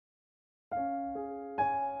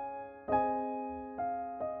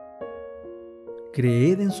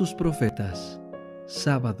Creed en sus profetas.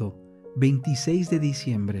 Sábado, 26 de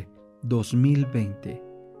diciembre 2020.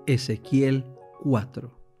 Ezequiel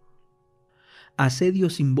 4. Asedio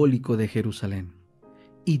simbólico de Jerusalén.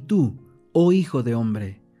 Y tú, oh hijo de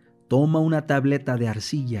hombre, toma una tableta de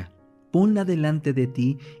arcilla, ponla delante de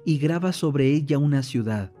ti y graba sobre ella una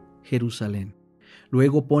ciudad, Jerusalén.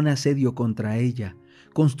 Luego pon asedio contra ella,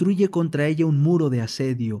 construye contra ella un muro de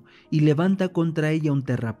asedio y levanta contra ella un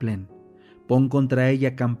terraplén. Pon contra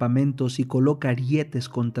ella campamentos y coloca arietes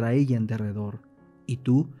contra ella en derredor. Y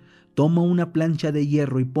tú, toma una plancha de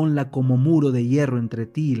hierro y ponla como muro de hierro entre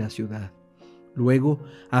ti y la ciudad. Luego,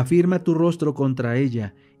 afirma tu rostro contra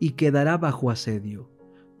ella y quedará bajo asedio.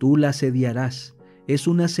 Tú la asediarás, es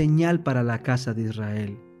una señal para la casa de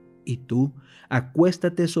Israel. Y tú,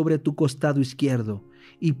 acuéstate sobre tu costado izquierdo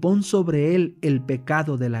y pon sobre él el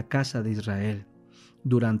pecado de la casa de Israel.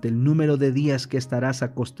 Durante el número de días que estarás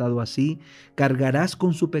acostado así, cargarás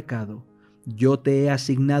con su pecado. Yo te he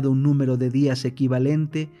asignado un número de días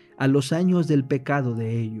equivalente a los años del pecado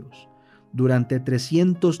de ellos. Durante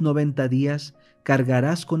 390 días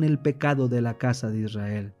cargarás con el pecado de la casa de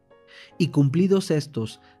Israel. Y cumplidos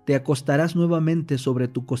estos, te acostarás nuevamente sobre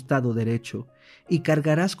tu costado derecho, y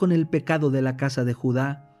cargarás con el pecado de la casa de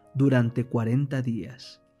Judá durante 40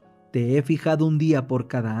 días. Te he fijado un día por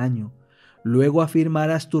cada año. Luego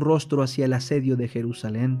afirmarás tu rostro hacia el asedio de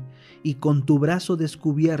Jerusalén, y con tu brazo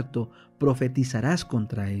descubierto profetizarás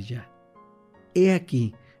contra ella. He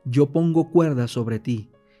aquí, yo pongo cuerda sobre ti,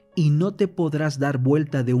 y no te podrás dar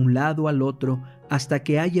vuelta de un lado al otro hasta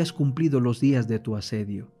que hayas cumplido los días de tu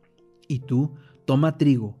asedio. Y tú, toma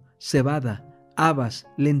trigo, cebada, habas,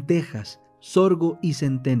 lentejas, sorgo y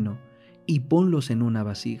centeno, y ponlos en una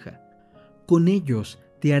vasija. Con ellos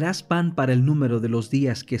te harás pan para el número de los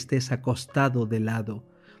días que estés acostado de lado.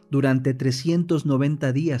 Durante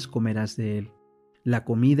 390 días comerás de él. La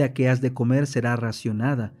comida que has de comer será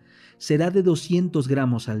racionada, será de 200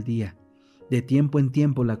 gramos al día. De tiempo en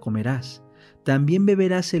tiempo la comerás. También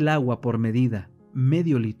beberás el agua por medida,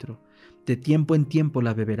 medio litro. De tiempo en tiempo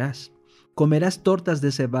la beberás. Comerás tortas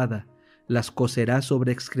de cebada, las cocerás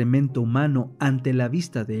sobre excremento humano ante la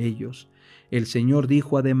vista de ellos. El Señor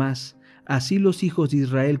dijo además: así los hijos de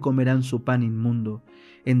Israel comerán su pan inmundo,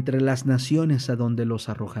 entre las naciones a donde los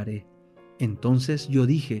arrojaré. Entonces yo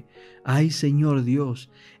dije: ay Señor Dios,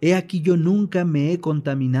 he aquí yo nunca me he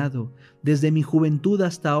contaminado, desde mi juventud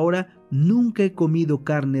hasta ahora nunca he comido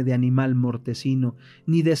carne de animal mortecino,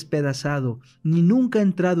 ni despedazado, ni nunca ha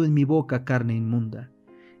entrado en mi boca carne inmunda.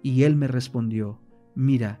 Y él me respondió: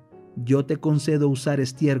 mira, yo te concedo usar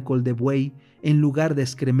estiércol de buey en lugar de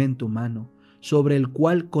excremento humano, sobre el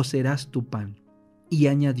cual cocerás tu pan. Y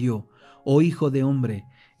añadió: oh hijo de hombre,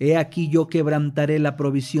 he aquí yo quebrantaré la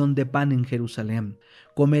provisión de pan en Jerusalén.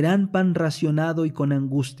 Comerán pan racionado y con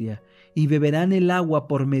angustia, y beberán el agua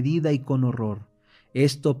por medida y con horror.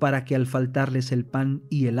 Esto para que al faltarles el pan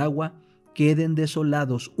y el agua, queden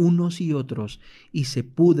desolados unos y otros, y se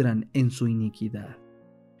pudran en su iniquidad.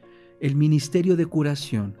 El Ministerio de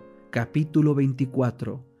Curación, capítulo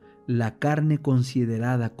 24. La carne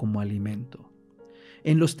considerada como alimento.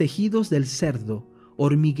 En los tejidos del cerdo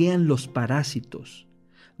hormiguean los parásitos.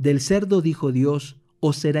 Del cerdo dijo Dios: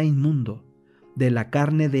 os será inmundo. De la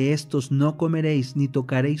carne de estos no comeréis ni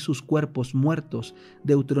tocaréis sus cuerpos muertos.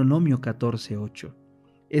 Deuteronomio 14:8.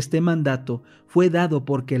 Este mandato fue dado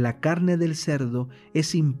porque la carne del cerdo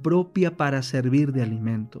es impropia para servir de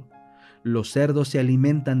alimento. Los cerdos se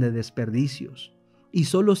alimentan de desperdicios y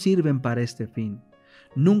solo sirven para este fin.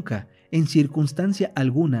 Nunca, en circunstancia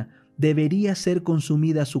alguna, debería ser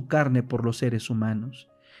consumida su carne por los seres humanos.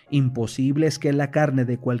 Imposible es que la carne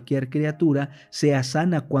de cualquier criatura sea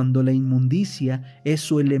sana cuando la inmundicia es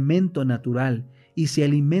su elemento natural y se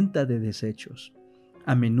alimenta de desechos.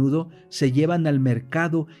 A menudo se llevan al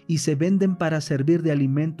mercado y se venden para servir de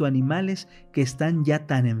alimento a animales que están ya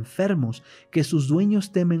tan enfermos que sus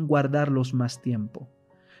dueños temen guardarlos más tiempo.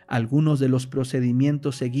 Algunos de los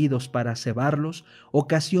procedimientos seguidos para cebarlos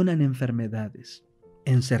ocasionan enfermedades.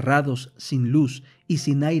 Encerrados sin luz y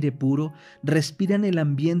sin aire puro, respiran el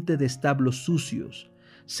ambiente de establos sucios.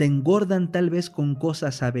 Se engordan tal vez con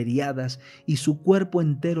cosas averiadas y su cuerpo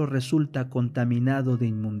entero resulta contaminado de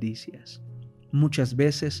inmundicias. Muchas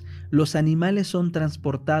veces los animales son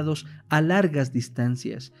transportados a largas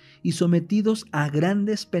distancias y sometidos a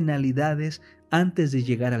grandes penalidades antes de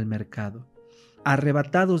llegar al mercado.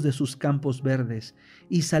 Arrebatados de sus campos verdes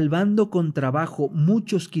y salvando con trabajo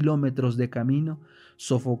muchos kilómetros de camino,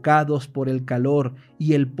 sofocados por el calor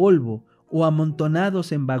y el polvo o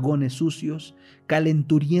amontonados en vagones sucios,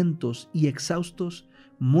 calenturientos y exhaustos,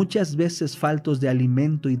 muchas veces faltos de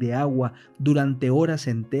alimento y de agua durante horas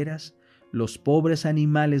enteras, los pobres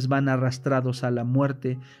animales van arrastrados a la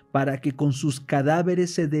muerte para que con sus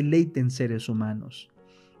cadáveres se deleiten seres humanos.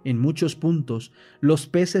 En muchos puntos, los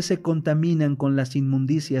peces se contaminan con las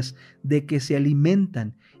inmundicias de que se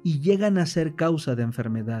alimentan y llegan a ser causa de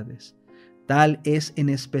enfermedades. Tal es en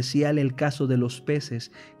especial el caso de los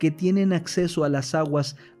peces que tienen acceso a las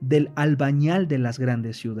aguas del albañal de las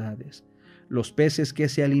grandes ciudades. Los peces que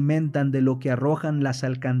se alimentan de lo que arrojan las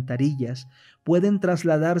alcantarillas pueden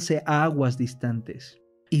trasladarse a aguas distantes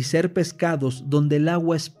y ser pescados donde el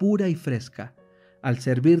agua es pura y fresca. Al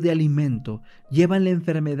servir de alimento, llevan la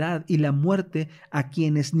enfermedad y la muerte a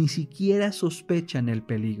quienes ni siquiera sospechan el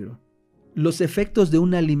peligro. Los efectos de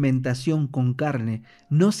una alimentación con carne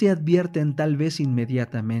no se advierten tal vez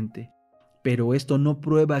inmediatamente, pero esto no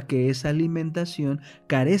prueba que esa alimentación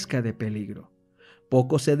carezca de peligro.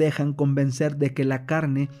 Pocos se dejan convencer de que la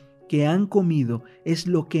carne que han comido es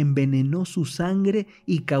lo que envenenó su sangre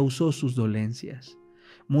y causó sus dolencias.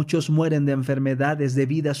 Muchos mueren de enfermedades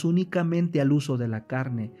debidas únicamente al uso de la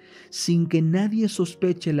carne, sin que nadie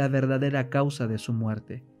sospeche la verdadera causa de su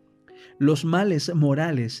muerte. Los males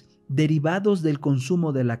morales derivados del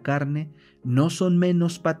consumo de la carne no son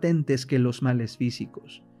menos patentes que los males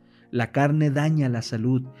físicos. La carne daña la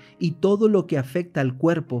salud y todo lo que afecta al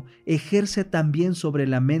cuerpo ejerce también sobre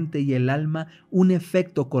la mente y el alma un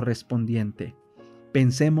efecto correspondiente.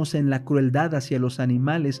 Pensemos en la crueldad hacia los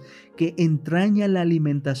animales que entraña la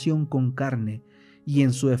alimentación con carne y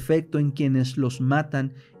en su efecto en quienes los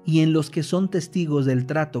matan y en los que son testigos del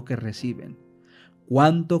trato que reciben.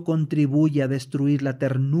 ¿Cuánto contribuye a destruir la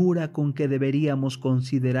ternura con que deberíamos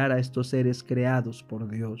considerar a estos seres creados por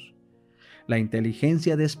Dios? La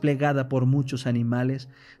inteligencia desplegada por muchos animales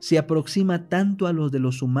se aproxima tanto a los de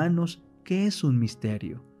los humanos que es un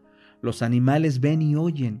misterio. Los animales ven y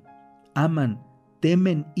oyen, aman,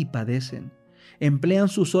 temen y padecen. Emplean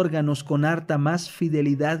sus órganos con harta más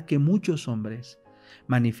fidelidad que muchos hombres.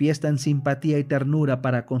 Manifiestan simpatía y ternura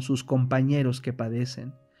para con sus compañeros que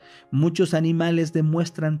padecen. Muchos animales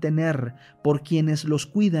demuestran tener, por quienes los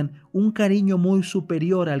cuidan, un cariño muy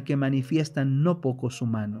superior al que manifiestan no pocos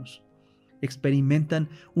humanos. Experimentan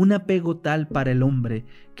un apego tal para el hombre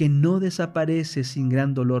que no desaparece sin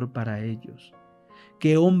gran dolor para ellos.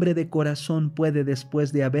 ¿Qué hombre de corazón puede,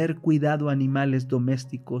 después de haber cuidado animales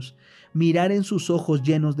domésticos, mirar en sus ojos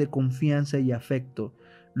llenos de confianza y afecto,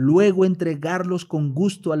 luego entregarlos con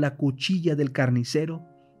gusto a la cuchilla del carnicero?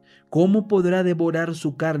 ¿Cómo podrá devorar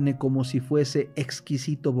su carne como si fuese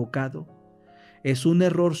exquisito bocado? Es un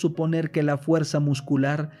error suponer que la fuerza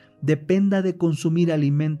muscular dependa de consumir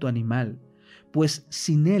alimento animal, pues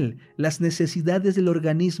sin él las necesidades del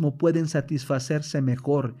organismo pueden satisfacerse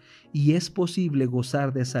mejor y es posible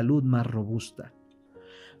gozar de salud más robusta.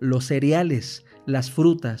 Los cereales, las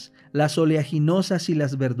frutas, las oleaginosas y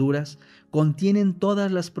las verduras contienen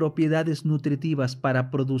todas las propiedades nutritivas para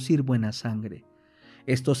producir buena sangre.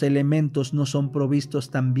 Estos elementos no son provistos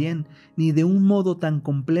tan bien ni de un modo tan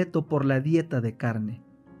completo por la dieta de carne.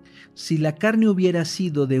 Si la carne hubiera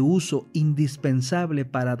sido de uso indispensable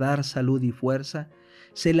para dar salud y fuerza,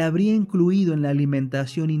 se la habría incluido en la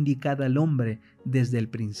alimentación indicada al hombre desde el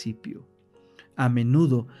principio. A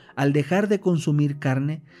menudo, al dejar de consumir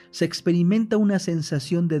carne, se experimenta una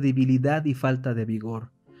sensación de debilidad y falta de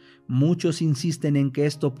vigor. Muchos insisten en que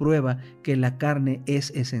esto prueba que la carne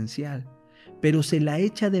es esencial, pero se la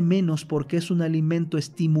echa de menos porque es un alimento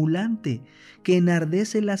estimulante que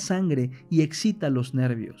enardece la sangre y excita los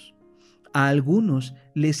nervios. A algunos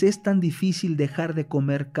les es tan difícil dejar de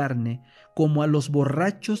comer carne como a los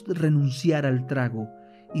borrachos renunciar al trago,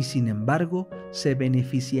 y sin embargo se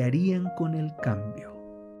beneficiarían con el cambio.